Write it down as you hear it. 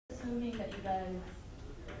assuming that you guys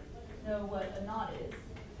know what a knot is.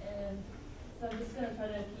 And so I'm just going to try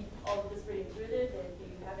to keep all of this pretty intuitive. And if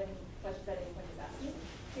you have any questions at any point, just ask me.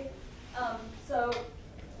 Okay. So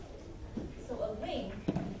a link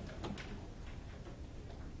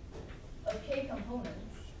of k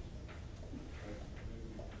components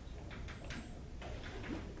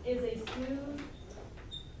is a smooth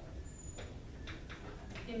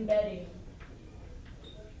embedding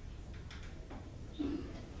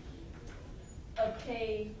of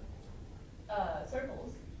k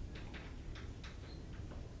circles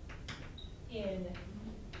in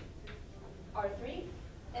R3,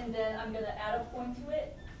 and then I'm going to add a point to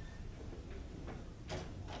it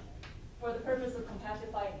for the purpose of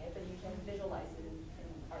compactifying it, but you can visualize it in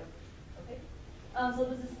R3. Okay. So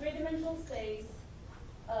this is three-dimensional space.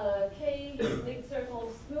 K big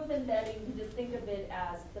circle, smooth embedding. You can just think of it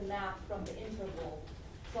as the map from the interval.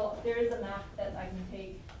 So there is a map that I can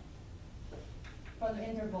take from the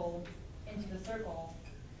interval into the circle,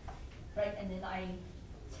 right? And then I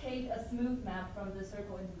take a smooth map from the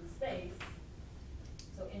circle into the space,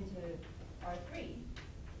 so into R3.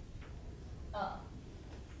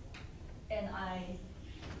 And I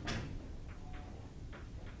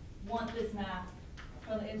want this map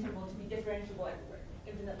from the interval to be differentiable everywhere,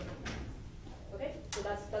 infinitely. Okay, so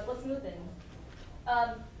that's what smooth is.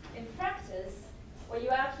 In practice, what you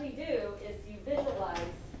actually do is you visualize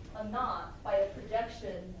a knot by a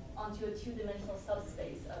projection onto a two-dimensional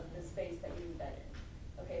subspace of the space that you embed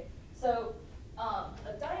in. Okay, so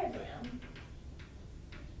a diagram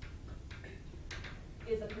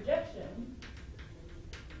is a projection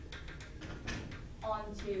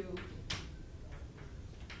onto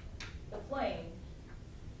the plane.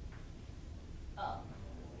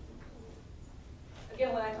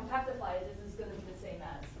 Again, when I compactify it, this is going to be the same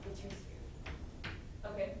as the two-sphere.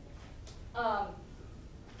 Okay.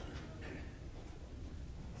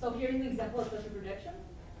 So here's an example of such a projection.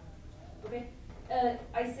 Okay.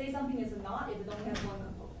 I say something is a knot if it only has one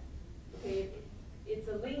component. Okay. It's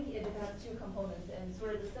a link if it has two components, and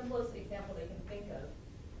sort of the simplest example they can think of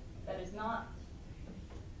that is not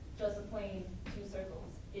just a plane, two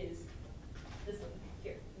circles, is this link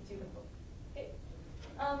here, the two components. Okay.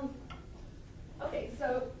 Okay,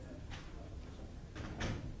 so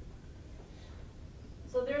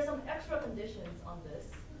there are some extra conditions on this,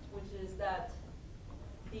 which is that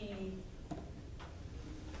D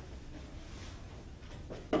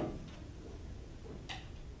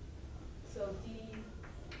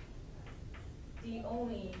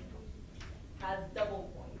only has double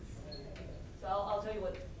points. So I'll tell you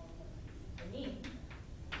what I mean.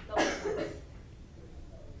 Double points.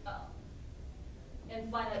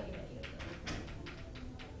 And finitely many of them.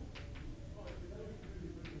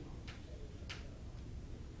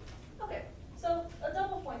 Okay, so a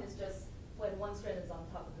double point is just when one strand is on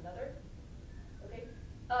top of another. Okay,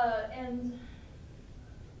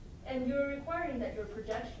 and you're requiring that your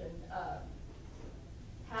projection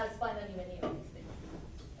has finitely many of these things.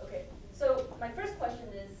 Okay, so my first question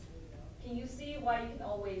is, can you see why you can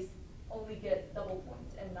always only get double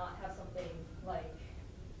points and not have something like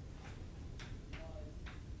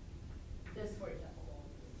this, for example?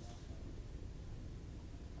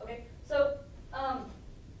 Okay, so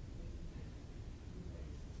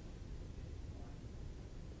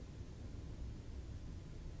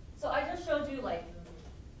I just showed you like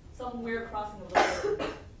some weird crossing of the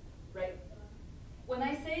line, right? When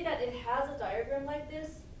I say that it has a diagram like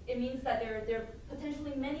this, it means that there are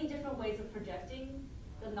potentially many different ways of projecting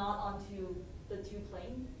the knot onto the two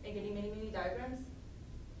planes and getting many, many diagrams.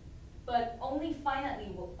 But only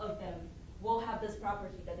finitely of them will have this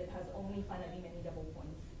property that it has only finitely many double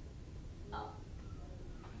points.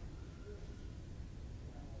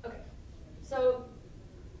 Okay, so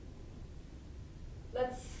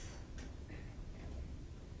let's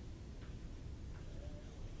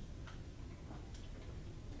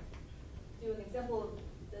do an example of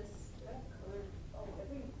this.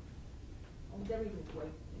 Almost everything's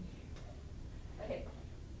white. Okay.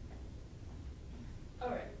 All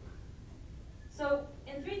right. So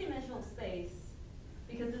in three-dimensional space,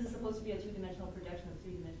 because this is supposed to be a two-dimensional projection of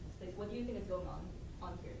three-dimensional space, what do you think is going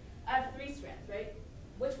on here? I have three strands, right?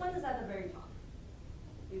 Which one is at the very top?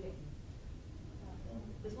 Do you think?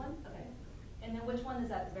 This one? Okay. And then which one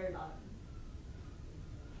is at the very bottom?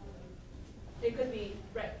 It could be,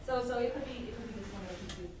 right. So it could be this one, or it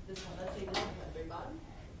could be this one. Let's say this one at the very bottom.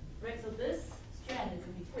 Right, so this strand is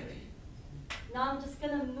in between. Now I'm just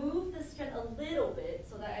gonna move this strand a little bit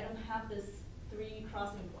so that I don't have this three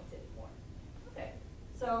crossing points anymore. Okay,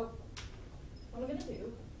 so what I'm gonna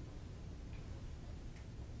do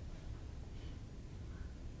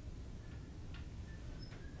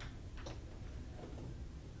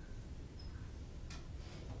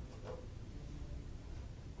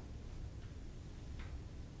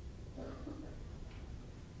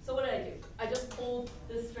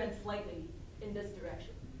this strand slightly in this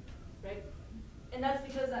direction, right? And that's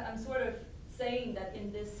because I'm sort of saying that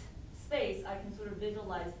in this space, I can sort of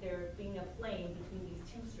visualize there being a plane between these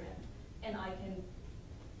two strands, and I can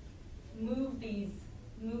move the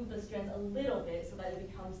strands a little bit so that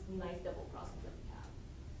it becomes the nice double crossing that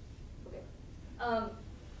we have. Okay.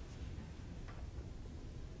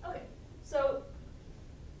 Okay. So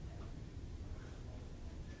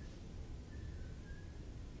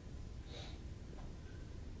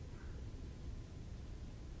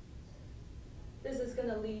this is going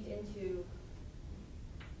to lead into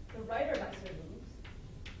the Reiter-Meissner loops,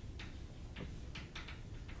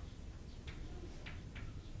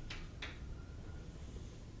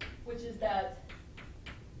 which is that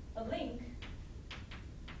a link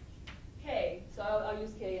K, so I'll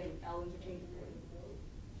use K and I'll interchange it,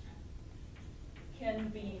 can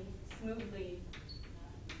be smoothly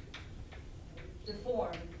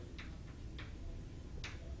deformed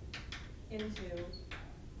into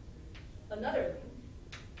another link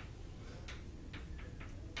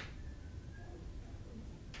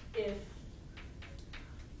if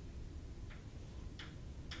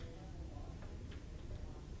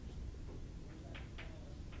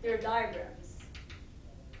their diagrams,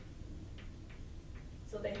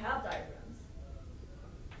 so they have diagrams,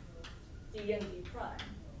 D and D prime,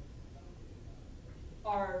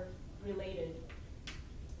 are related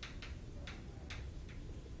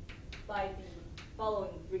by the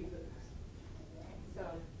following three groups. So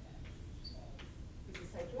this is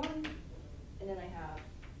type 1, and then I have,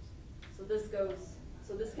 so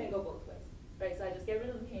this can go both ways, right? So I just get rid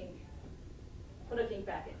of the pink, put a pink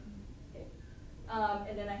back in, okay?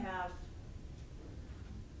 And then I have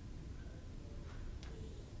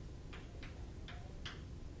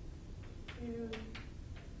two,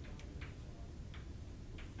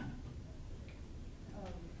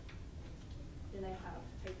 then I have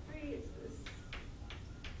type 3, it's this.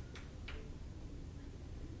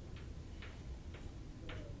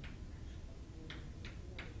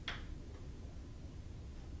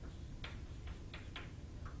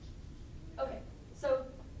 Okay, so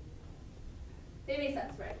they make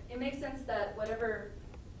sense, right? It makes sense that whatever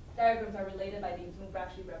diagrams are related by these move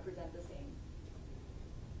actually represent the same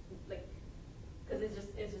link, because it's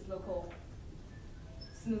just local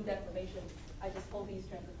smooth deformation. I just pull these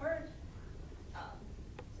strands apart.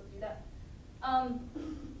 So do that.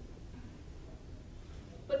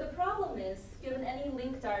 But the problem is, given any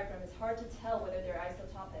link diagram, it's hard to tell whether they're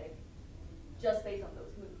isotopic just based on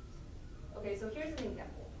those moves. Okay, so here's an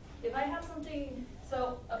example. If I have something,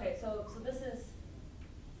 so this is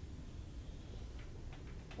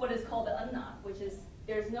what is called the unknot, which is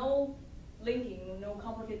there's no linking, no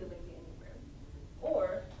complicated linking anywhere.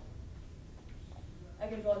 Or I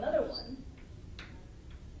can draw another one.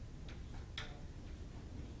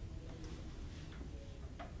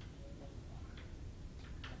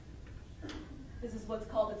 This is what's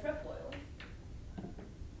called a trefoil.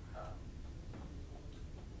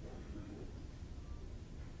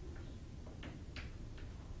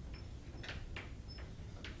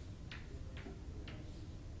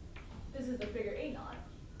 This is the figure 8 knot.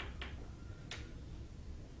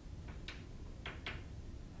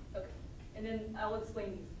 Okay, and then I'll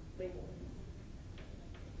explain these labels.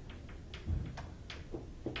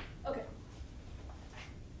 Okay.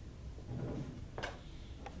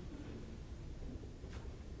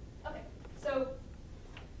 Okay, so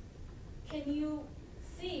can you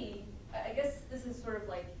see, I guess this is sort of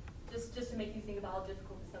like, just to make you think about how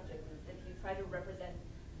difficult the subject is, if you try to represent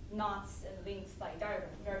knots and links by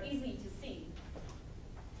diagrams, which are easy to see,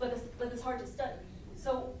 but it's hard to study.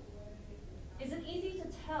 So is it easy to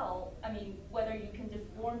tell, whether you can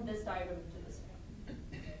deform this diagram into this one?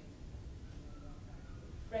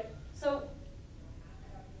 Right? So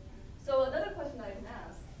another question that I can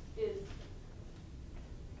ask is,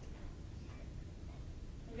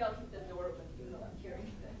 maybe I'll keep the door open even though I'm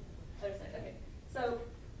hearing the other side.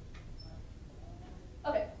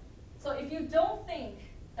 Okay, so if you don't think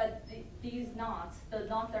that these knots, the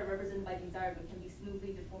knots that are represented by these diagrams, can be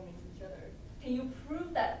smoothly deforming to each other, can you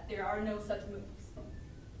prove that there are no such moves?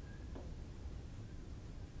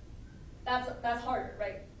 That's harder,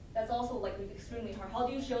 right? That's also likely extremely hard. How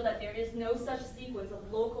do you show that there is no such sequence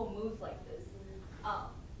of local moves like this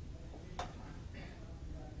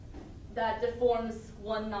that deforms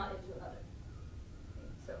one knot into another?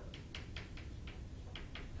 Okay, so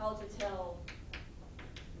how to tell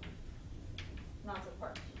knots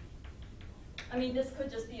apart? This could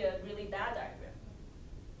just be a really bad diagram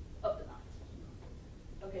of the knot.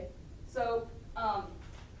 Okay, so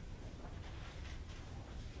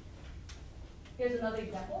here's another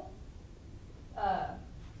example.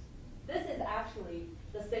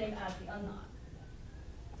 the same as the unknot.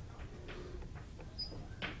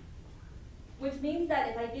 Which means that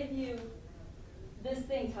if I give you this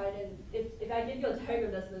thing tied in, if I give you a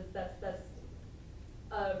diagram that's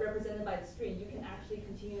represented by the string, you can actually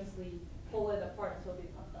continuously pull it apart until it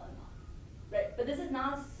becomes the unknot. Right? But this is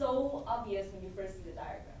not so obvious when you first see the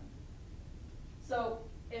diagram. So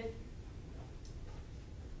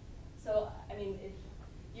I mean, if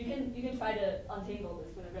you can try to untangle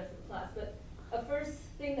this for the rest of the class, but a first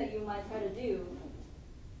thing that you might try to do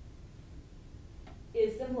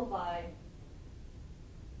is simplify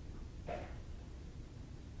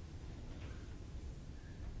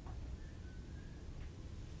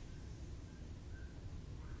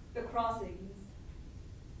the crossings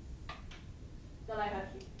that I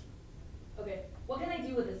have here. Okay, what can I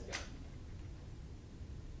do with this string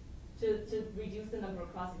to reduce the number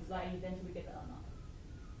of crossings so I eventually get the unknot?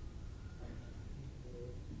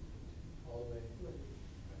 All the way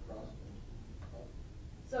across.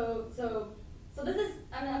 So this is,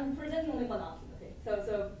 I'm presenting only one option, okay?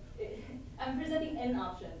 I'm presenting an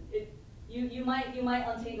option. You might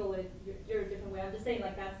untangle it your different way. I'm just saying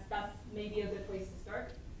like that's maybe a good place to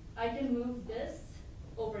start. I can move this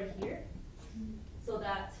over here so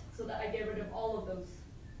that I get rid of all of those.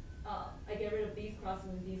 I get rid of these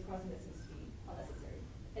crossings and these crossings that seems to be unnecessary.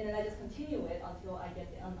 And then I just continue it until I get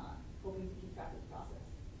the unknot, hoping to keep track of the process.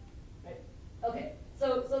 Right? Okay.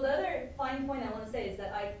 So the other fine point I want to say is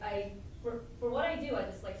that I for what I do, I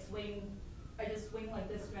just swing like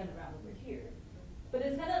this strand around over here. But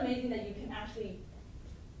it's kind of amazing that you can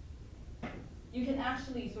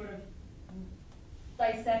actually sort of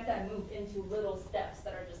dissect that move into little steps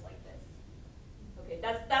that are just like this. Okay,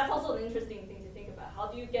 that's also an interesting thing to think about. How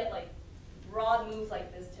do you get like broad moves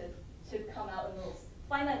like this to come out in little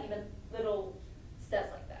finite even little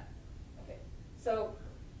steps like that? Okay, so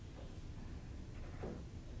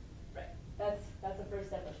right, that's the first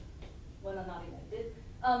step of when unknotting I did.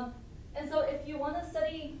 And so if you want to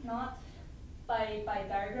study knot by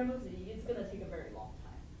diagram moves, it's going to take a very long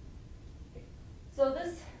time. Okay. So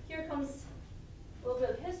this here comes a little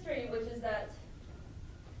bit of history, which is that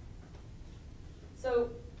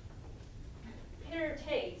so Peter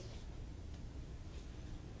Tate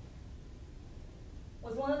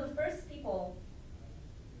was one of the first people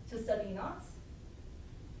to study knots.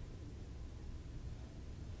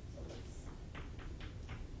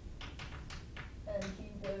 And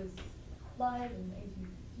he was alive in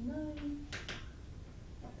 1859.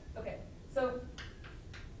 Okay, so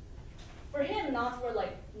for him, knots were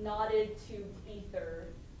like knotted to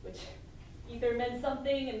ether, which ether meant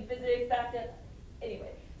something in physics back then.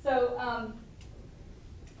 Anyway, so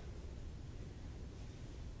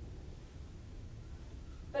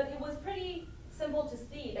but it was pretty simple to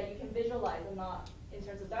see that you can visualize a knot in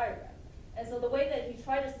terms of diagram. And so the way that he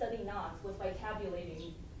tried to study knots was by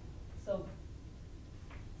tabulating. So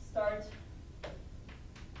start to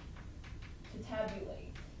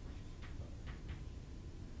tabulate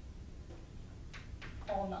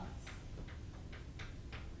all knots.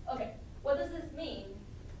 Okay, what does this mean?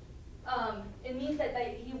 It means that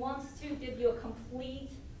he wants to give you a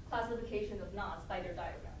complete classification of knots by their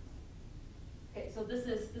diagrams. Okay, so this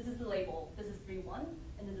is the label. This is 3-1,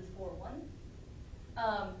 and this is 4-1.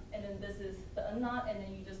 And then this is the unknot, and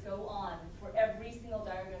then you just go on for every single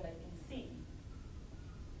diagram that you can see.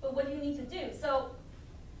 But what do you need to do? So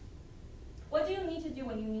what do you need to do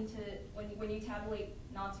when you tabulate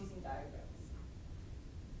knots using diagrams?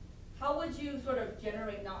 How would you sort of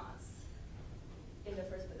generate knots in the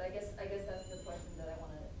first place? I guess that's the question that I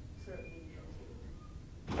want to sort of lead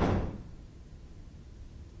into.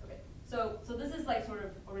 Okay, so this is like sort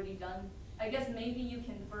of already done. I guess maybe you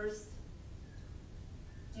can first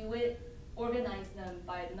do it, organize them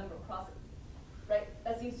by the number of crossings, right?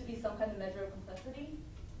 That seems to be some kind of measure of complexity.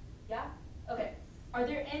 Yeah? Okay. Are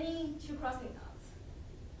there any two crossing knots?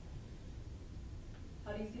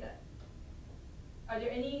 How do you see that? Are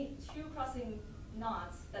there any two crossing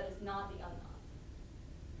knots that is not the unknot?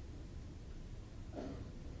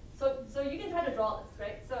 So you can try to draw this,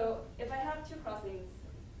 right? So if I have two crossings,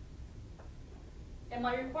 and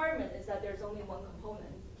my requirement is that there's only one component,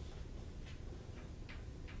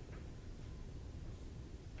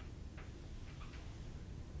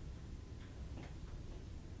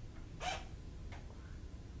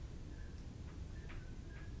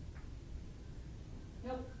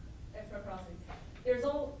 nope, extra crossings. There's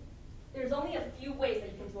only a few ways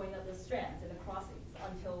that you can join up the strands and the crossings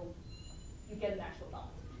until you get an actual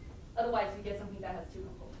knot. Otherwise, you get something that has two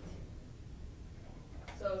components.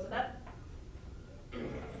 So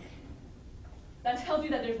that tells you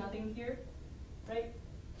that there's nothing here, right?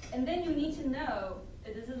 And then you need to know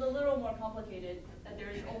This is a little more complicated, that there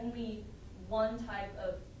is only one type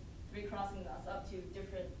of recrossing knots up to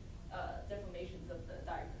different deformations of the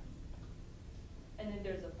diagrams. And then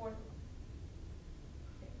there's a fourth one.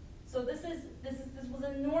 Okay. So this was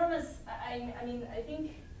enormous. I mean, I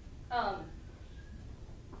think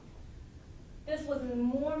this was an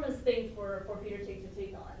enormous thing for Peter Tate to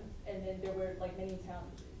take on, and then there were like many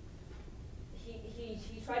challenges.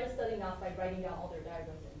 He tried to study knots by writing down all their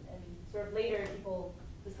diagrams, and sort of later people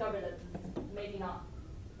discovered that this is maybe not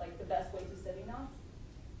like the best way to study knots.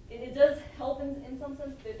 It does help in some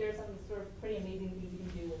sense that there's some sort of pretty amazing things you can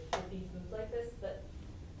do with these moves like this, but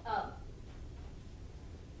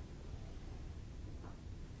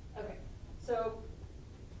okay, so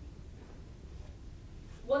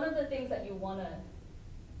one of the things that you want to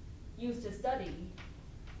use to study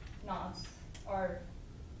knots are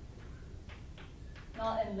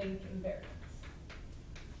knot and link invariants.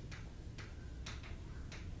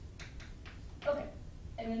 Okay,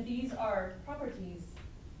 and then these are properties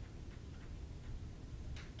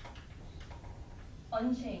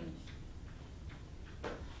unchanged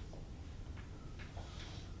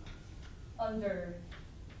under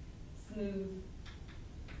smooth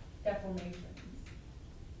deformations.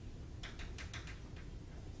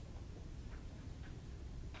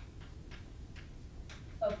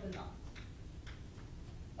 Of the knot.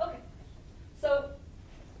 Okay, so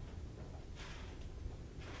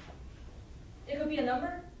it could be a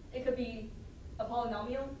number, it could be a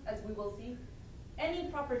polynomial, as we will see. Any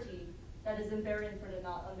property that is invariant for the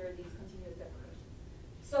knot under these continuous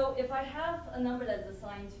deformations. So if I have a number that is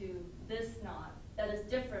assigned to this knot that is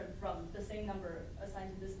different from the same number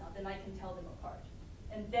assigned to this knot, then I can tell them apart.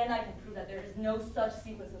 And then I can prove that there is no such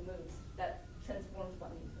sequence of moves that transforms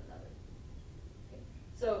one into another. Okay.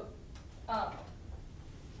 So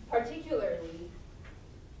particularly,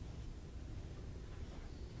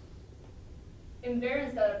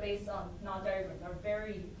 invariants that are based on knot diagrams are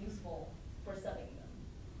very useful for studying them.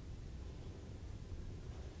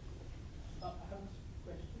 I have a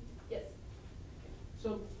question. Yes.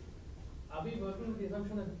 So, are we working with the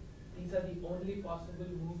assumption that these are the only possible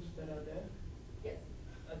moves that are there? Yes.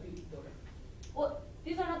 Okay. Well,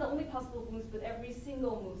 these are not the only possible moves, but every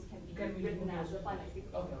single move can be written as a finite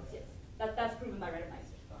sequence of Okay. moves. Yes. That's proven by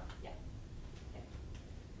Redemeisser. Yeah.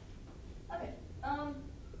 Okay.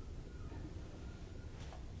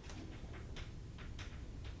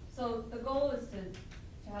 So the goal is to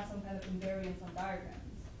have some kind of invariance on diagrams.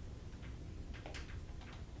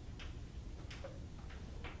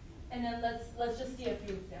 And then let's just see a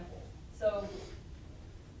few examples. So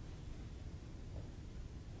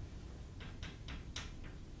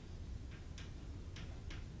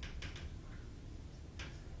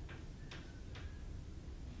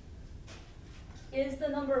is the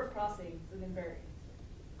number of crossings an invariant?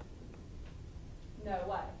 No,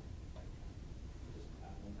 why?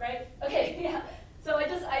 Right? Okay, yeah. So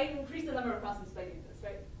I increased the number of crossings by doing this,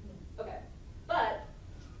 right? Okay. But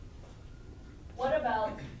what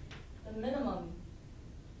about the minimum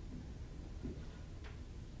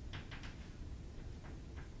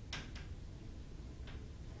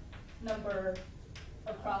number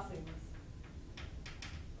of crossings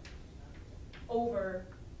over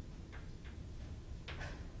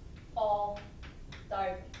all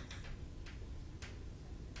diagrams?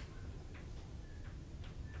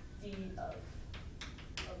 D of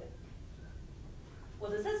it.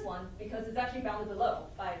 Well, this is one because it's actually bounded below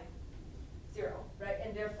by 0, right?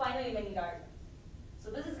 And there are finitely many diagrams.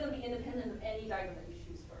 So this is going to be independent of any diagram that you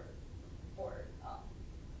choose for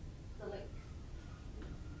the link.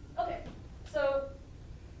 Okay, so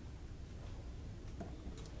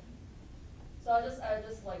I'll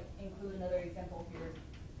just like include another example here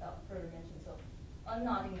further mentioned. So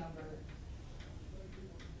unknotting number.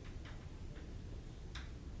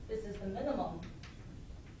 This is the minimum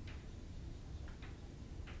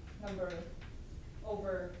number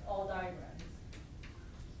over all diagrams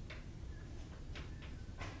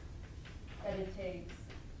that it takes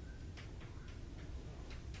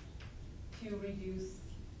to reduce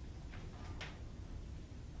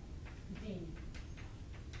D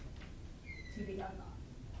to the unknot.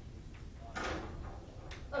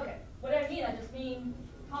 Okay, what I mean, I just mean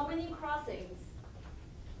how many crossings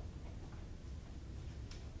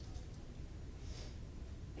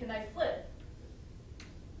can I flip?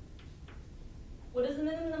 What is the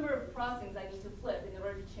minimum number of crossings I need to flip in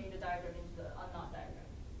order to change the diagram into the unknot diagram?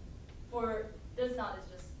 For this knot, it's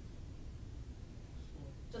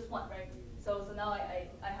just one, right? So now I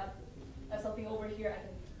have something over here. I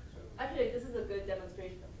can actually, this is a good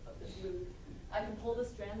demonstration of this move. I can pull the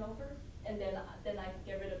strand over, and then I can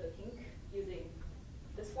get rid of the kink using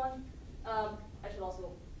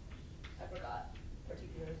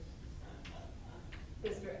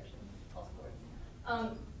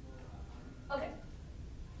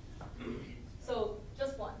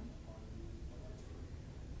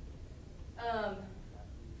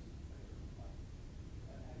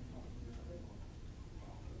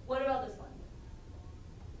What about this one?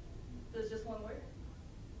 There's just one word?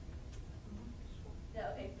 Yeah,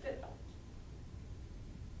 okay, good.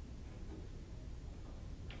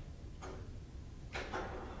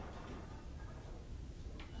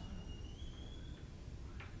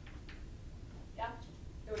 Yeah,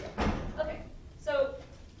 there we go. Okay, so,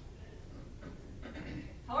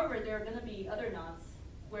 however, there are going to be other knots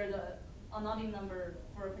where the unknotting number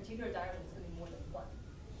for a particular diagram is going to be more than 1.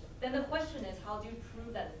 Then the question is, how do you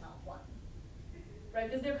prove that it's not 1? Right,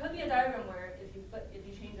 because there could be a diagram where if you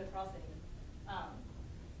change the crossing,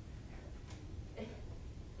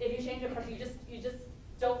 if you change the crossing, you just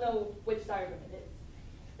don't know which diagram it is.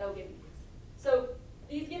 That will give you these. So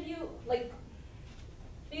these give you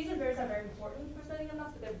these invariants are very important for setting up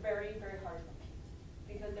knots, but they're very, very hard to compute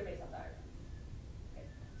because they're based on diagram. Okay.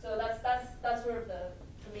 So that's sort of the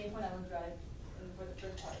main point I want to drive for the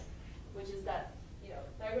first part, which is that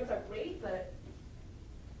diagrams are great, but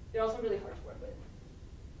they're also really hard to work with.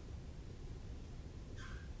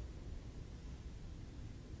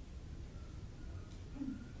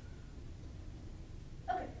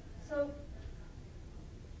 Okay, so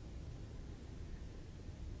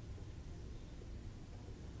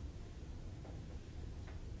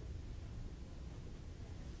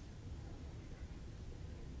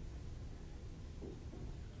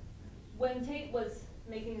when Tate was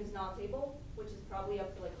making his knot table, which is probably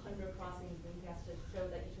up to like 100 crossings, and he has to show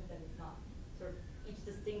that each of them is not each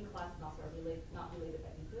distinct class of knots are not related by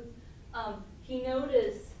includes. He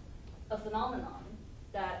noticed a phenomenon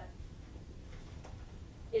that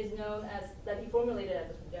is known as that he formulated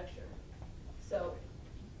as a conjecture. So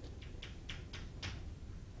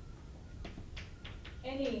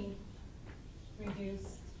any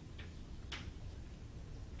reduced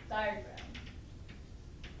diagram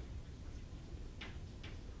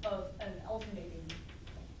of an alternating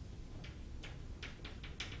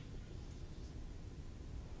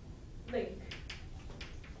link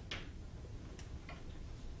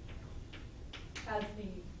has the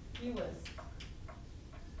fewest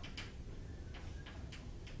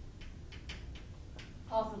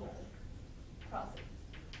possible crossings.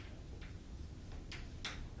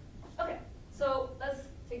 Okay, so let's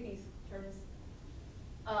take these terms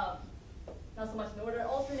not so much in order.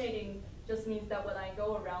 Alternating just means that when I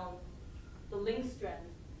go around the link strand,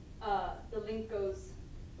 the link goes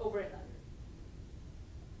over and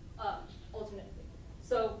under, alternately.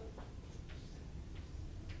 So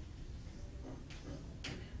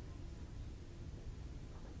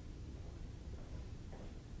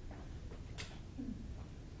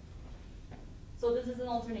this is an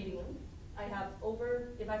alternating link. I have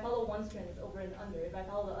over, if I follow one strand, it's over and under. If I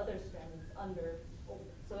follow the other strand, it's under, over.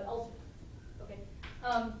 So it alternates. Okay.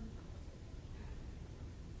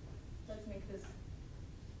 Let's make this,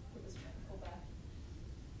 put this strand, go back.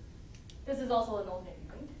 This is also an alternating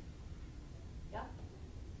link. Yeah?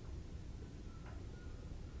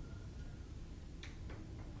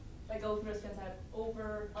 If I go through a strand, I have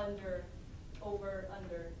over, under,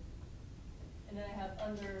 and then I have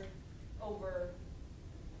under, over,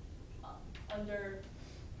 under,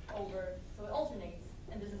 over, so it alternates,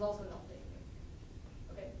 and this is also an alternating link.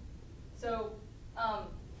 Okay? So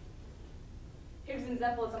here's an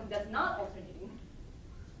example of something that's not alternating.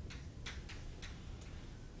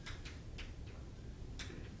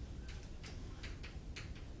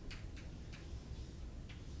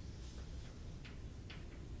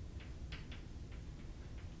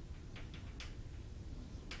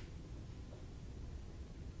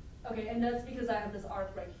 Okay, and that's because I have this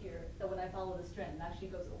arc right here that when I follow the strand, it actually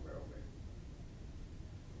goes over.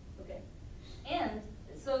 Okay, and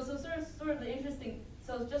so sort of the interesting.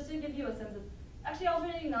 So just to give you a sense of, actually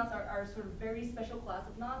alternating knots are sort of very special class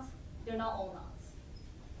of knots. They're not all knots.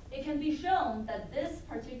 It can be shown that this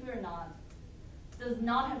particular knot does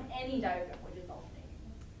not have any diagram which is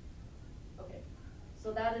alternating. Okay,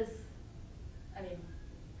 so that is, I mean,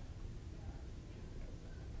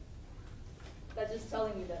 that's just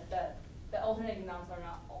telling you that the alternating knots are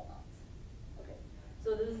not all knots. Okay,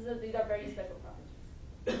 so these are very special properties.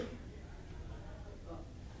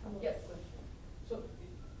 Yes. So,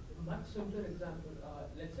 a much simpler example.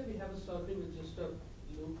 Let's say we have a circle with just a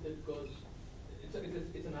loop that goes. It's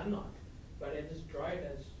an unknot, but I just draw it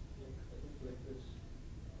as like this,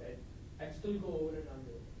 right? I'd still go over and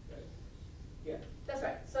under, right? Yeah. That's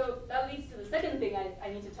right. So that leads to the second thing I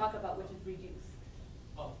need to talk about, which is reduce.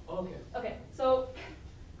 Oh, okay. Okay. So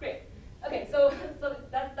great. Okay. So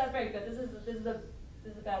that's very good. This is a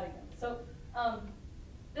bad example. So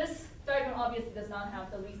this diagram obviously does not have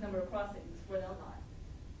the least number of crossings for an unknot.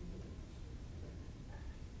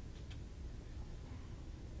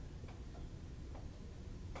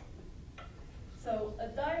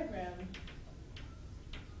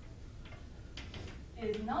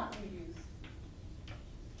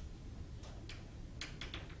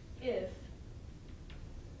 if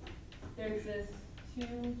there exists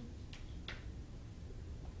two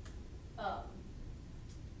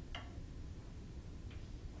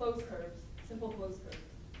closed curves, simple closed curves,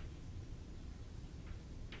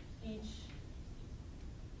 each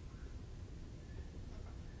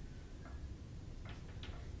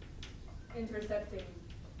intersecting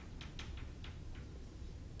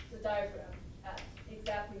the diagram at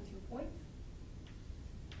exactly 2 points.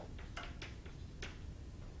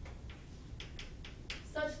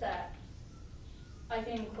 Such that I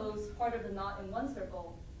can enclose part of the knot in one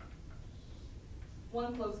circle,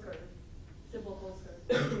 one closed curve, simple closed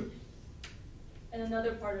curve, and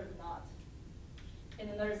another part of the knot in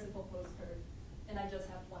another simple closed curve, and I just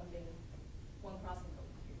have one thing, one crossing over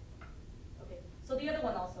here. Okay, so the other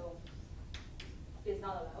one also is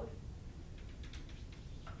not allowed.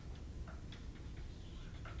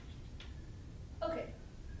 Okay,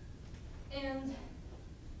 and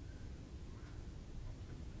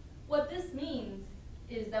what this means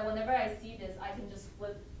is that whenever I see this, I can just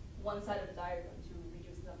flip one side of the diagram to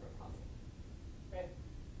reduce the number of crossings, right?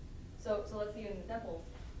 So let's see an example.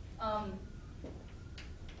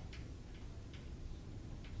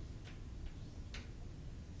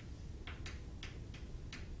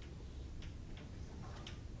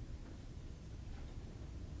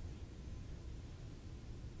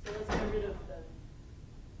 So let's get rid of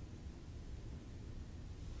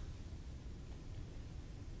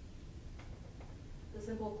the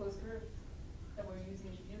simple closed curve that we're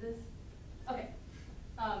using to do this. Okay,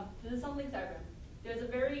 this is some link diagram. There's a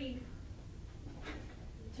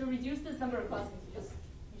to reduce this number of crossings, you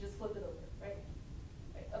just flip it over, right?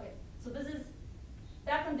 Right. Okay. So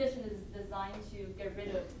that condition is designed to get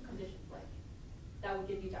rid of conditions like that would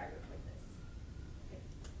give you diagrams like this. Okay.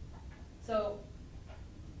 So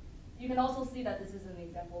you can also see that this is an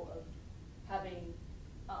example of having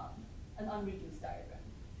an unreduced diagram.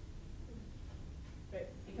 Right,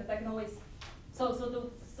 because I can always, so the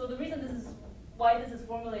reason why this is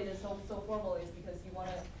formulated so formal is because you want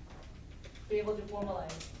to be able to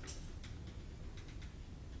formalize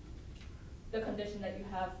the condition that you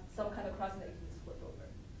have some kind of crossing that you can just flip over.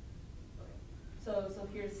 Okay, so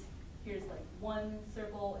here's like one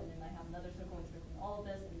circle, and then I have another circle encircling all of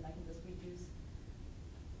this, and then I can just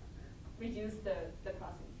reduce the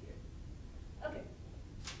crossings here. Okay.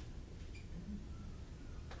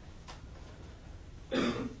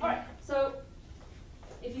 All right, so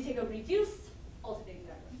if you take a reduced alternating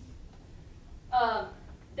diagram,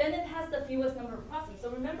 then it has the fewest number of crossings. So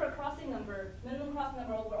remember, minimum crossing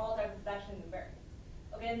number over all diagrams is actually invariant.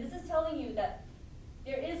 Okay, and this is telling you that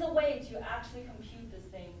there is a way to actually compute this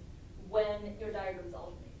thing when your diagram is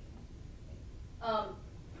alternating.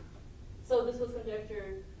 So this was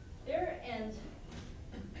conjecture there, and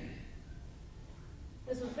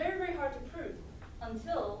this was very, very hard to prove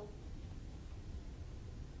until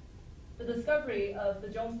the discovery of the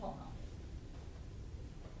Jones polynomial.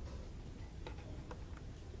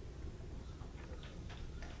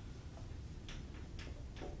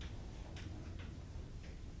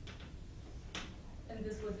 And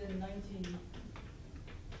this was in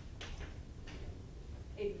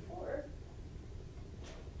 1984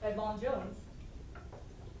 by Von Jones.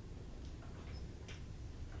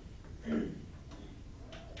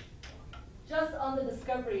 Just on the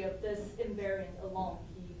discovery of this invariant alone,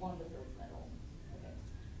 he won the Fields Medal. Okay.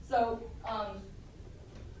 So,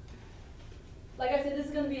 like I said, this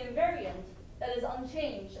is going to be an invariant that is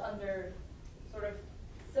unchanged under sort of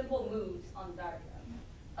simple moves on the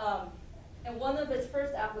diagram. And one of its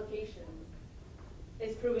first applications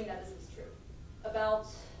is proving that this is true. About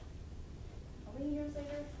how many years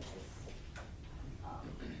later?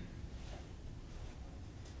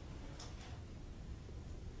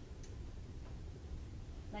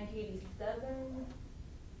 1987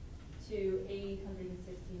 to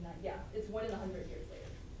 869. Yeah, it's more than 100 years later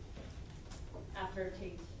after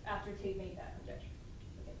Tate made that conjecture.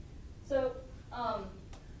 Okay, so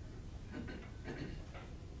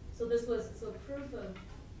this was proof of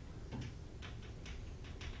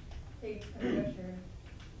Tate's conjecture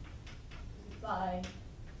by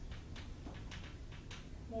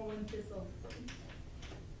Morwen Thistle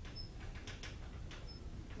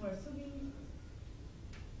Morisugi.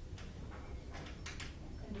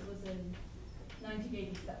 And this was in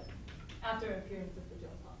 1987, after appearance of the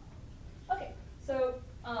Jones polynomial. Okay, so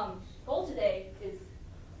goal today is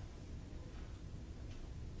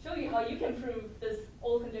show you how you can prove this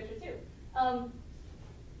old conjecture too. Kind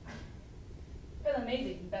of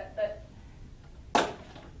amazing that it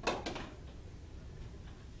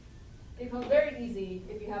becomes very easy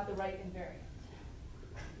if you have the right invariant.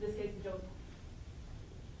 In this case, the Jones.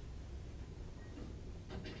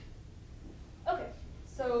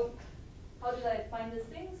 define this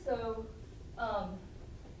thing. So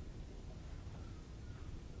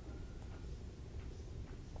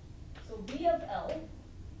so B of L,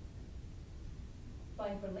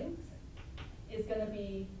 fine for links, is going to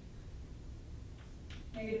be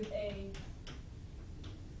negative A.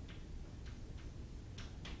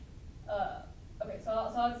 Okay, so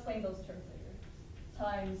I'll explain those terms later.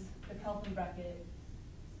 Times the Kelvin bracket.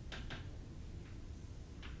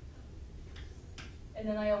 And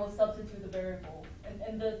then I will substitute the variable.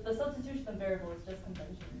 And the substitution of variable is just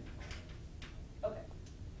convention. Okay.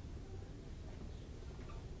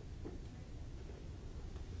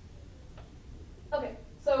 Okay,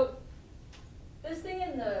 so this thing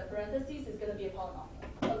in the parentheses is going to be a polynomial,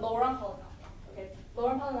 a Laurent polynomial. Okay,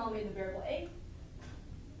 Laurent polynomial in the variable A.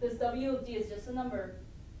 This W of D is just a number.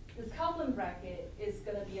 This Kaplan bracket is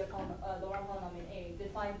going to be a Laurent polynomial A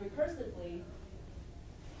defined recursively.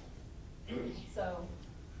 So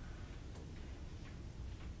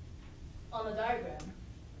on the diagram,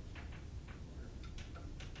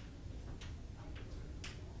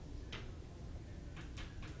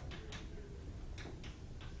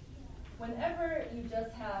 whenever you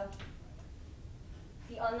just have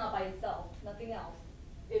the unknown by itself, nothing else,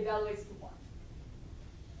 it evaluates to 1.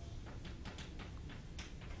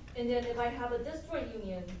 And then if I have a disjoint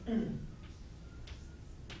union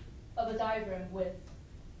of a diagram with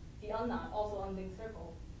the unknown, also unlinked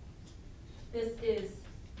circle, this is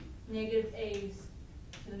negative A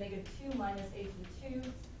to the negative 2 minus A to the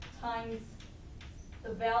 2 times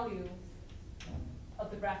the value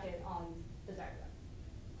of the bracket on the diagram.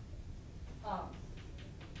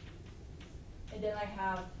 And then I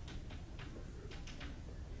have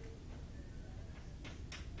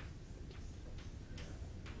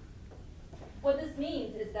what this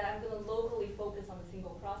means is that I'm going to locally focus on a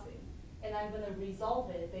single crossing, and I'm going to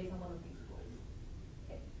resolve it based on one of these rules.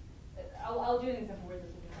 Okay, I'll do an example where this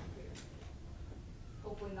will become clear.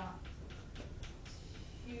 Hopefully not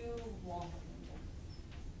too long.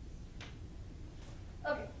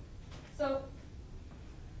 Okay, so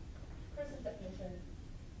recursive definition.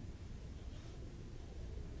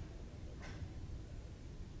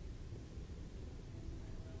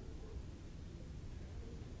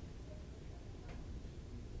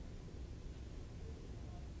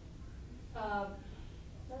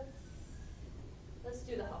 Let's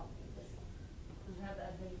do the help. This doesn't have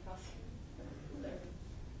that many crossings there.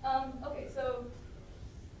 Okay, so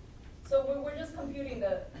we're just computing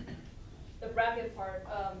the bracket part.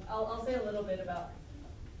 I'll say a little bit about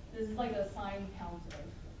this is like a sign count of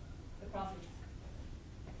the crossings.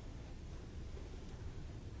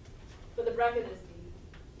 But the bracket is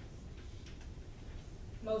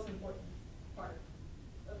the most important part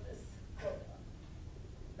of this formula.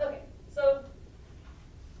 Okay, so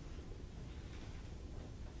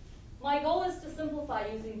my goal is to simplify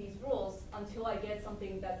using these rules until I get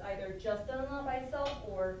something that's either just an unknown by itself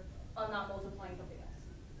or not multiplying something else.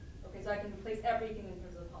 Okay, so I can replace everything in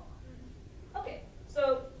terms of the polynomial. Okay,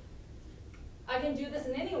 so I can do this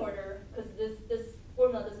in any order because this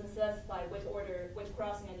formula doesn't specify which order, which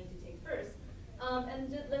crossing I need to take first.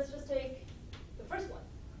 And let's just take the first one.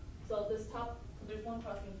 So this top, there's one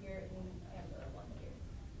crossing here, and I have the one here.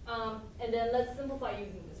 And then let's simplify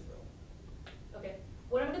using this rule. Okay,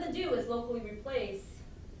 what I'm going to do is locally replace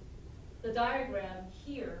the diagram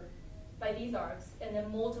here by these arcs, and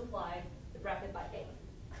then multiply the bracket by A.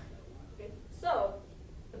 Okay, so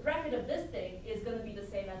the bracket of this thing is going to be the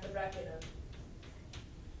same as the bracket of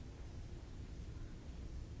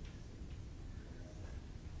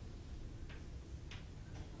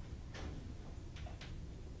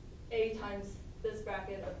A times this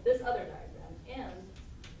bracket of this other diagram,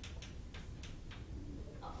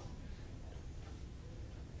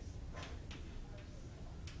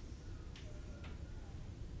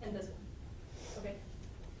 and this one. Okay.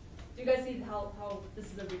 Do you guys see how this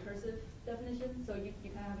is a recursive definition? So you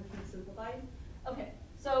kind of have to keep simplified. Okay.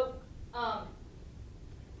 So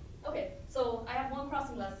so I have one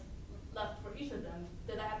crossing left for each of them.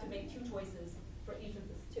 Then I have to make 2 choices for each of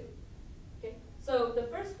these 2. Okay. So the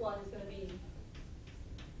first one is going to be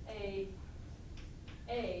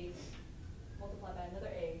A multiplied by another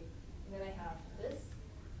A, and then I have this.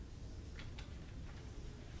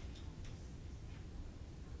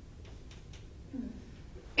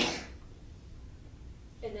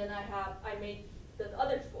 And then I made the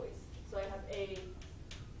other choice. So I have A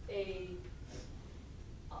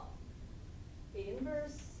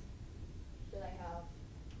inverse. Then I have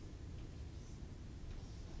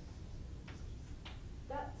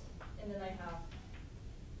that, and then I have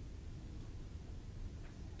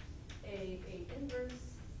A inverse,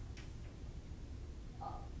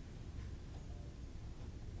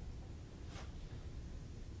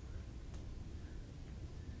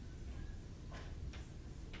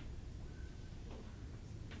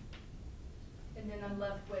 And then I'm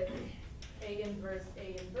left with A inverse,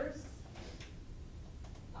 A inverse.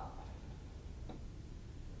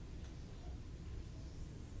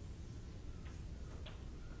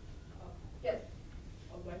 Yes.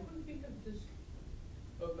 Why couldn't we have just,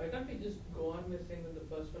 why can't we just go on with saying that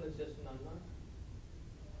the first one is just an unknown?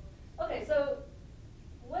 Okay, so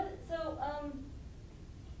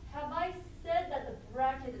have I said that the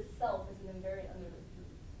bracket itself is an invariant under this group?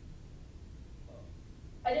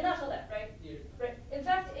 I did not show that, right? Yeah. Right. In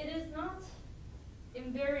fact, it is not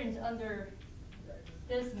invariant under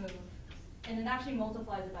this move, and it actually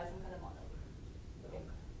multiplies it by some kind of mono. Okay.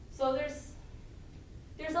 So there's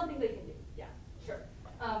something that you can do. Yeah, sure.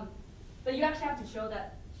 But you actually have to show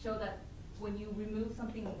that when you remove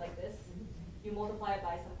something like this, you multiply it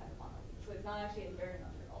by some kind of mono. So it's not actually invariant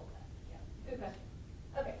under all of that. Yeah. Good question.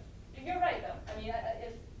 Okay. You're right though. I mean,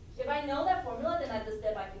 if I know that formula, then at this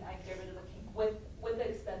step I can get rid of the kink with the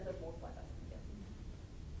expense of multiply by something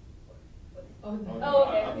else. Oh, no. Oh,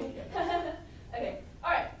 okay. Okay.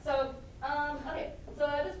 All right. So, okay. So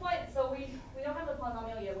at this point, so we don't have the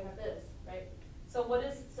polynomial yet. We have this, right? So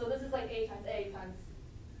this is like a times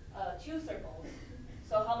 2 circles.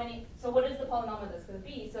 So how many? So what is the polynomial that's going to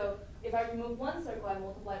be? So if I remove one circle, I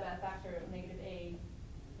multiply by a factor of -2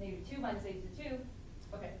 minus a to the 2.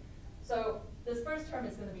 Okay. So this first term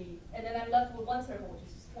is going to be, and then I'm left with one circle, which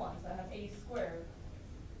is just 1. So I have a squared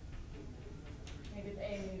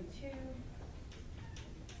 -2.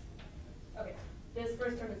 Okay, this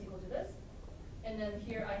first term is equal to this. And then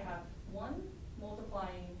here I have 1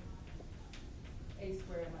 multiplying a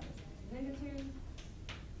squared minus a to the -2.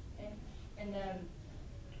 Okay, and then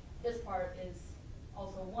this part is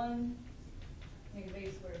also 1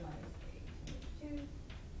 -a squared minus a to the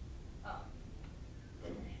 -2.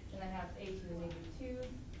 Then I have a to the -2.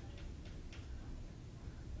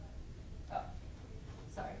 Oh,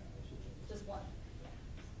 sorry, just 1.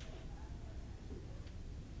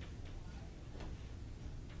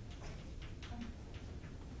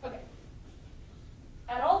 Okay.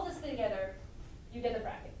 Add all this together, you get the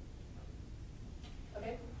bracket.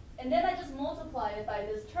 Okay? And then I just multiply it by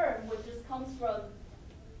this term, which just comes from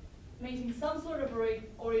making some sort of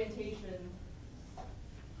orientation.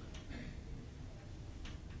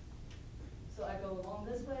 So I go along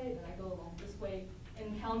this way, then I go along this way,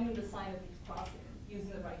 and counting the sign of each crossing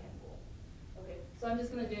using the right-hand rule. Okay, so I'm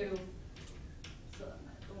just going to do, so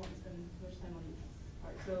I don't want to spend too much time on this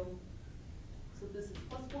part. So this is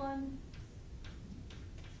 +1,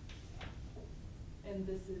 and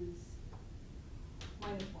this is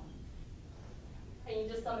 -1. And you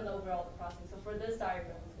just sum it over all the crossings. So for this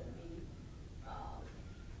diagram, it's going to be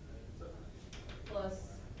plus,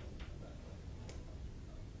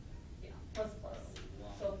 plus.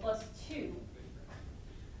 So +2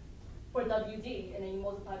 for WD, and then you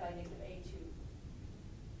multiply by -a to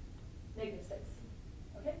 -6.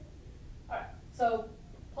 Okay? All right. So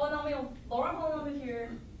polynomial, Laurent polynomial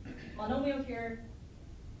here, monomial here.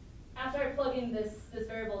 After I plug in this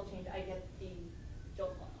variable change, I get the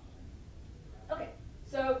jolt polynomial. Okay.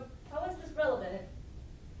 So how is this relevant?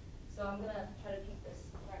 So I'm gonna try to keep this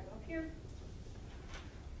diagram up here.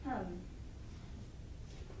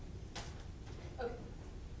 Okay.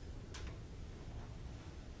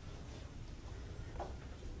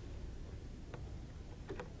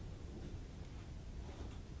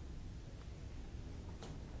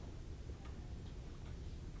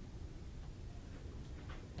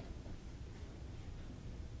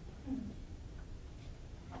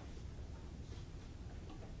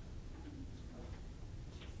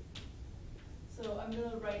 So I'm going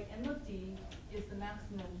to write m of d is the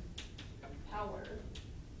maximum power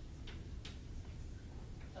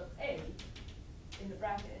of A in the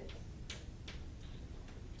bracket.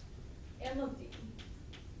 M of d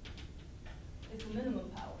is the minimum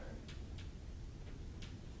power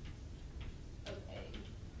of A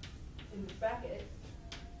in this bracket.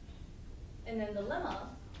 And then the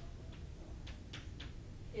lemma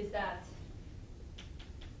is that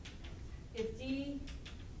if D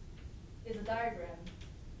is a diagram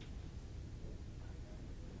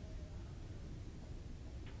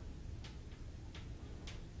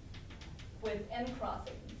with n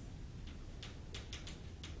crossings,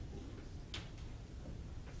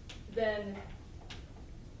 then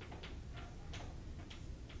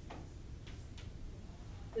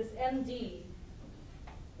this MD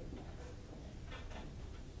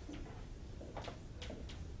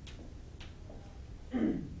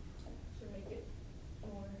should make it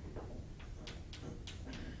more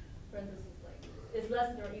parentheses like is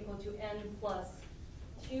less than or equal to n plus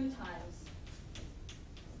 2 times.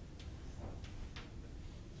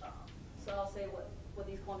 So I'll say what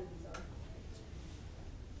these quantities are.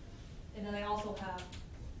 And then I also have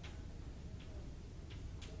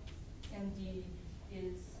MD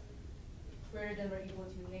is greater than or equal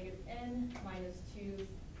to negative n minus 2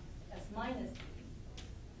 s minus d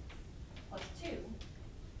plus 2.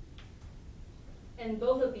 And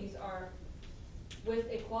both of these are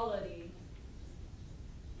with equality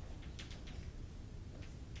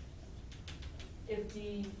if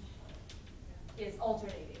d is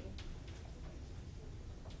alternating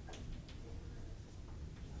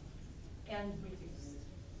and reduced.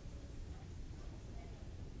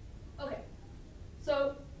 Okay,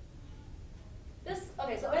 so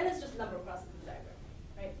so n is just a number of crosses in the diagram,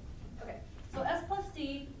 right? Okay, so s plus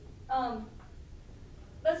d,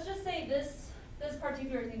 let's just say this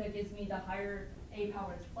particular thing that gives me the higher a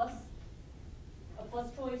power is a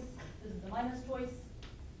plus choice, this is the minus choice.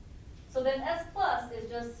 So then s plus is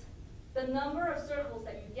just the number of circles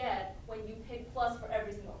that you get when you pick plus for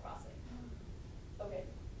every single crossing. Okay,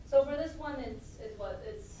 so for this one, it's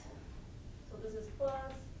so this is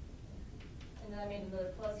plus, and then I made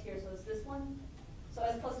another plus here, so it's this one. So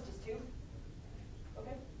s plus is just 2.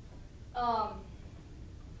 Okay,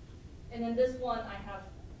 and then this one I have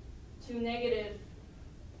 2 negative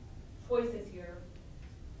choices here,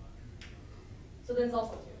 so then it's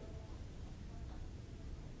also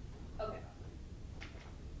 2. Okay.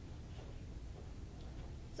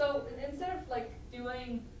 So instead of like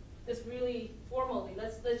doing this really formally,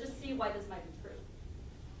 let's just see why this might be true.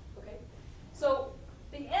 Okay. So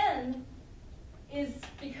the n is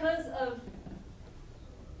because of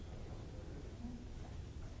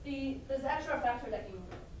this extra factor that you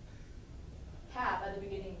have at the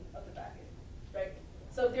beginning of the bracket, right?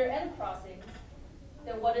 So if there are n crossings,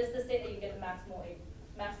 then what is the state that you get the maximal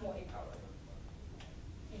a power?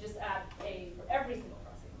 You just add a for every single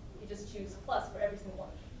crossing. You just choose plus for every single one,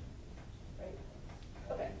 right?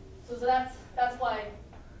 Okay, so that's why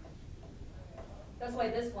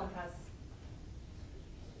this one has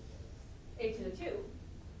a to the 2,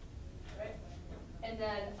 right? And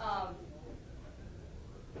then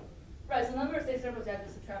right, so number of state circles you have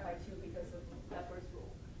to subtract by 2 because of that first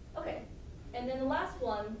rule. Okay, and then the last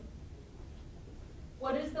one,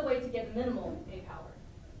 what is the way to get minimal a power?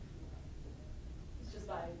 It's just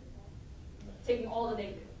by taking all the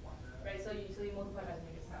negative ones, right? So you multiply by the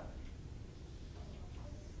negative power.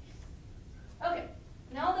 Okay,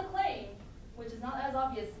 now the claim, which is not as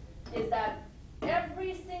obvious, is that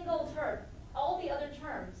every single term, all the other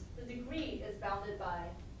terms, the degree is bounded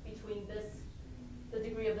by between the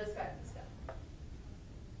degree of this guy and this guy.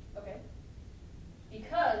 Okay?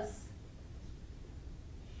 Because,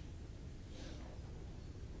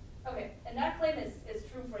 okay, and that claim is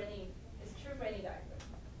true for any diagram.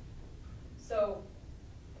 So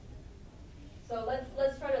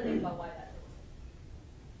let's try to think about why that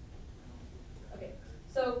is. Okay,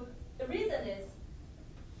 so the reason is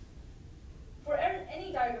for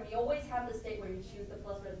any diagram, you always have the state where you choose the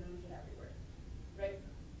plus resolution everywhere, right?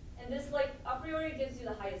 And this like a priori gives you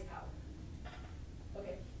the highest power.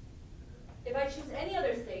 Okay. If I choose any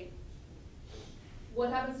other state,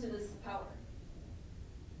 what happens to this power?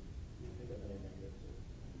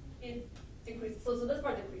 It decreases. So this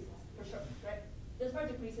part decreases for sure, right? This part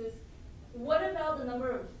decreases. What about the number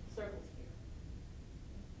of circles here?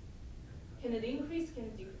 Can it increase? Can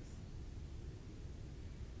it decrease?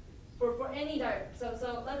 For any diagram.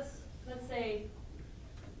 So let's say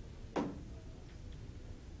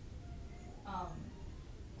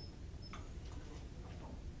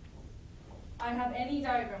I have any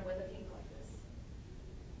diagram with a kink like this.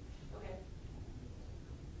 Okay.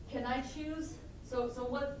 Can I choose? So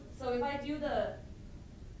if I do the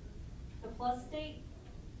plus state,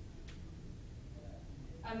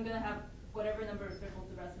 I'm gonna have whatever number of circles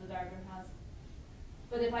the rest of the diagram has.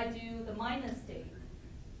 But if I do the minus state,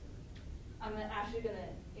 I'm actually going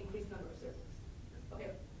to increase the number of circles.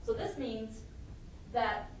 Okay, so this means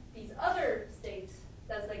that these other states,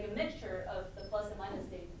 that's like a mixture of the plus and minus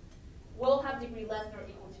states, will have degree less than or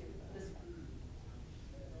equal to this one.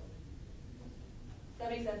 Does that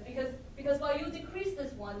make sense? Because while you decrease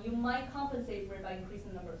this one, you might compensate for it by increasing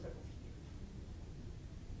the number of circles.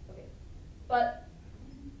 Okay, but,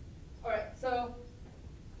 all right, so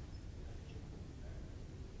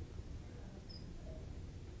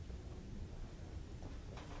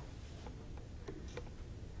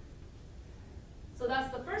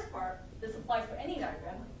that's the first part. This applies for any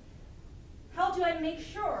diagram. How do I make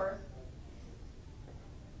sure?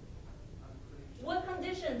 What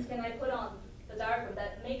conditions can I put on the diagram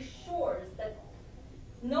that make sure that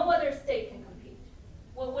no other state can compete?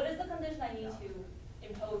 Well, what is the condition I need to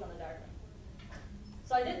impose on the diagram?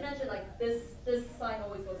 So I did mention like this sign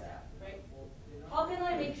always goes down, right? How can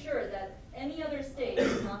I make sure that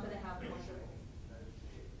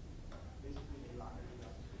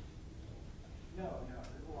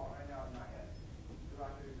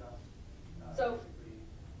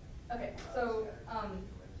Okay, so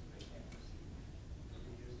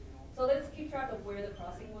let's keep track of where the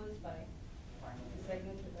crossing was by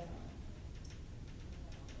segment and then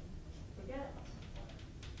forget.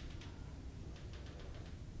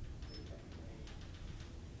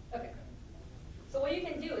 Okay. So what you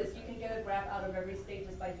can do is you can get a graph out of every state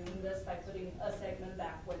just by doing this, by putting a segment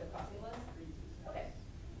back where the crossing was. Okay.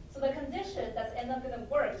 So the condition that's going to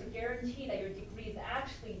work to guarantee that your degree is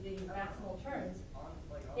actually the maximal terms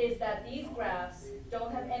is that these graphs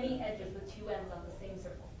don't have any edges with two ends on the same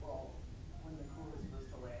circle.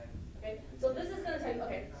 Okay, so this is going to tell you,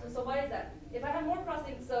 okay, so why is that? If I have more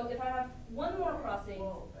crossings, so if I have one more crossing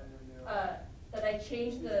that I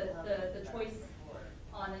change the choice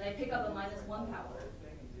on and I pick up a -1 power,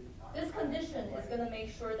 this condition is going to make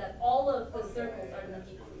sure that all of the circles are going to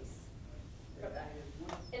decrease from that.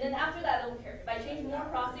 And then after that, I don't care. If I change more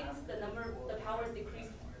crossings, the power is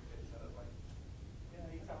decreased more.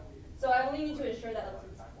 So I only need to ensure that up to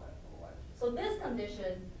this point. So this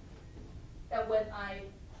condition, that when I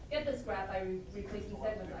get this graph by replacing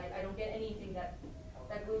segments, I don't get anything that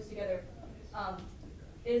glues together,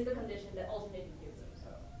 is the condition that alternating gives us.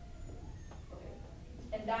 Okay,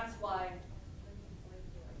 and that's why.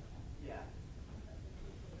 Yeah.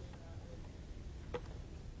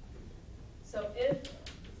 So if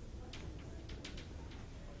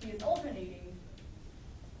he is alternating,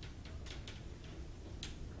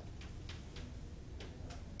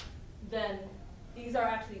 then these are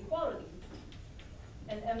actually equalities.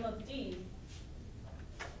 And M of D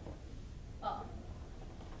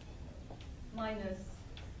minus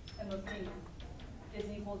M of D is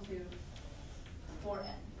equal to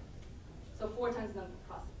 4n. So 4 times the number of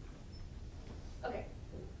crossings. Okay,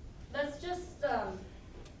 let's just, so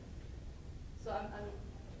I'm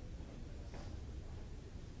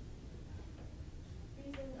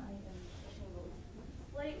reason I am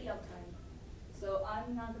slightly out time. So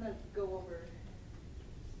I'm not going to go over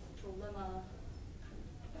the lemma.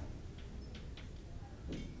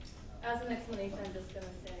 As an explanation, I'm just going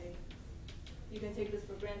to say, you can take this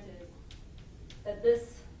for granted, that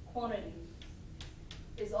this quantity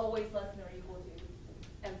is always less than or equal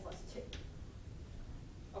to n plus 2.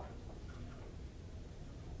 Okay.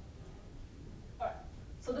 All right.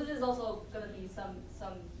 So this is also going to be some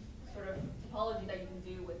sort of topology that you can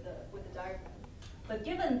do with the diagram. But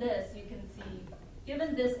given this, you can see,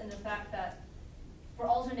 given this and the fact that for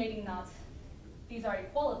alternating knots, these are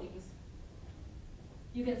equalities,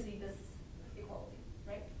 you can see this equality,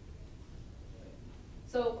 right?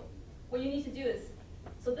 So what you need to do is,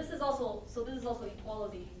 so this is also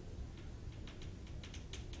equality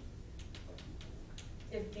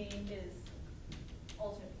if D is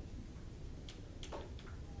alternating.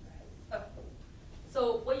 Okay.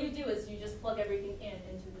 So what you do is you just plug everything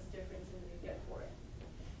into this difference and you get 4n.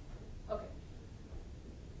 Okay.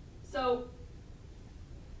 So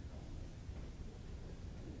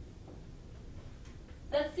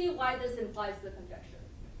let's see why this implies the conjecture.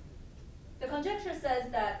 The conjecture says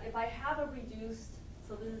that if I have a reduced,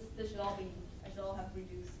 so this should all be, I should all have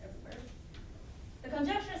reduced everywhere. The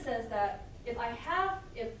conjecture says that if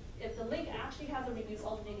the link actually has a reduced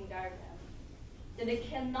alternating diagram, then it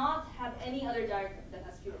cannot have any other diagram that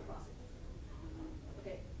has fewer crossings.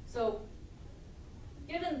 Okay, so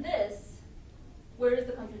given this, where is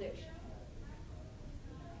the contradiction?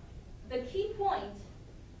 The key point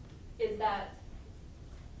is that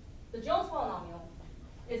the Jones polynomial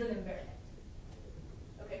is an invariant.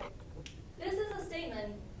 Okay, this is a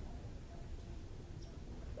statement.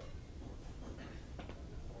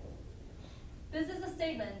 This is a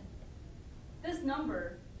statement. This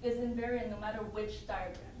number is invariant no matter which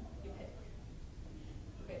diagram you pick.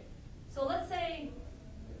 Okay, so let's say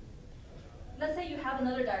you have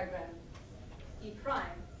another diagram, E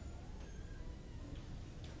prime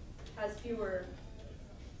has fewer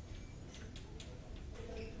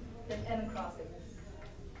than n crossings.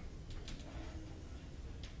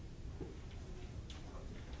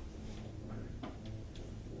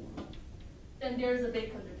 Then there's a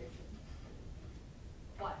big contradiction.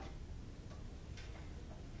 Why?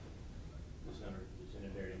 This number is an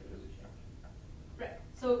invariant because it changed. Right.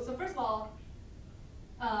 So first of all,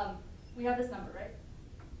 we have this number, right?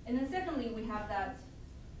 And then secondly, we have that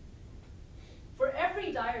for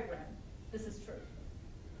every diagram, this is true.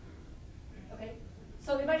 Okay?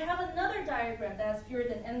 So if I have another diagram that has fewer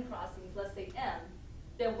than n crossings, let's say m,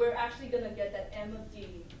 then we're actually going to get that m of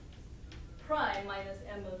d prime minus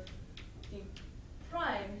m of d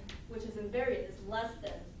prime, which is invariant, is less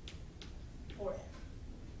than 4n.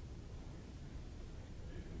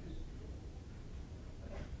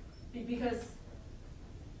 Okay. Because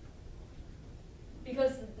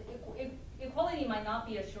might not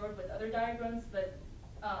be assured with other diagrams, but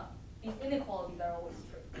these inequalities are always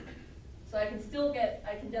true. So I can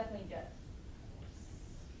definitely get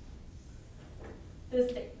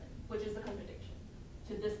this statement, which is the contradiction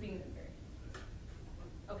to this being the invariant.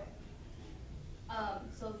 Okay.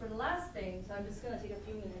 So for the last thing, so I'm just going to take a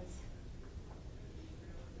few minutes.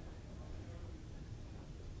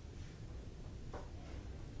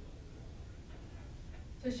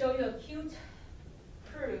 To show you a cute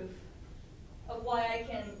proof of why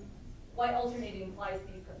alternating implies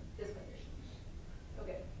this condition.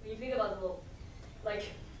 Okay, when you think about it a little, like,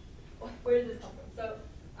 where did this come from? So,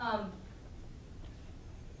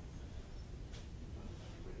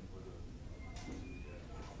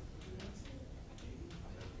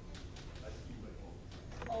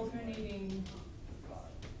 alternating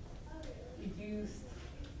reduced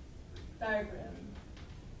diagram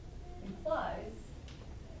implies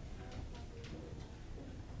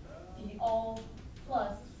the all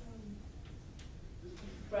plus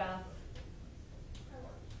graph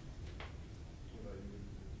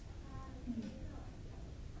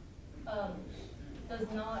does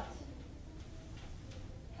not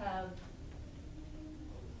have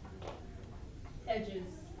edges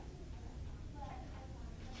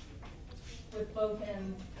with both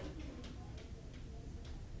ends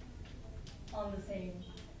on the same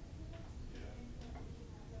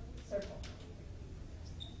circle.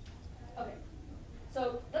 Okay,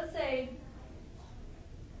 so let's say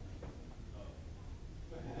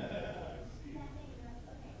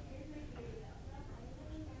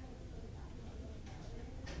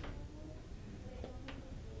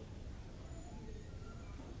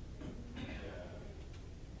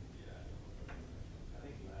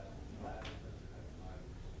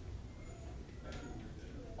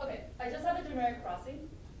I just have a generic crossing,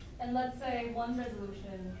 and let's say one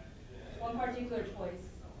resolution, one particular choice,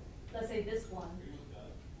 let's say this one,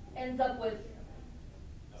 ends up with,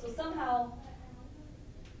 so how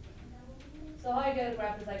I get a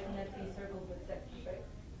graph is I connect these circles with sections, right?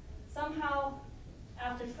 Somehow,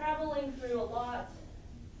 after traveling through a lot,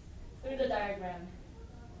 through the diagram,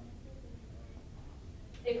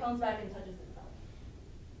 it comes back and touches itself.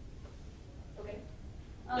 Okay?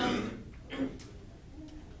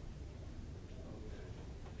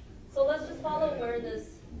 So let's just follow where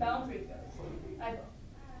this boundary goes. I've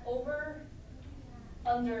over,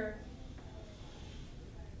 under,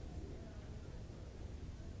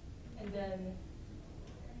 and then,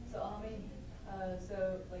 so how many,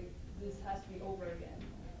 so like this has to be over again.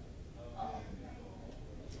 So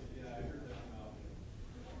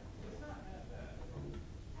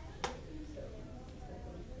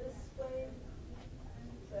this way,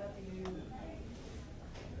 so I have to use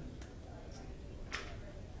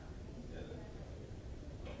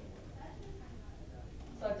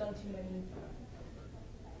so I've done too many.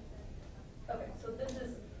 Okay, so this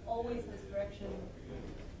is always this direction.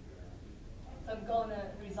 So I'm going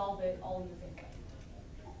to resolve it all in the same way.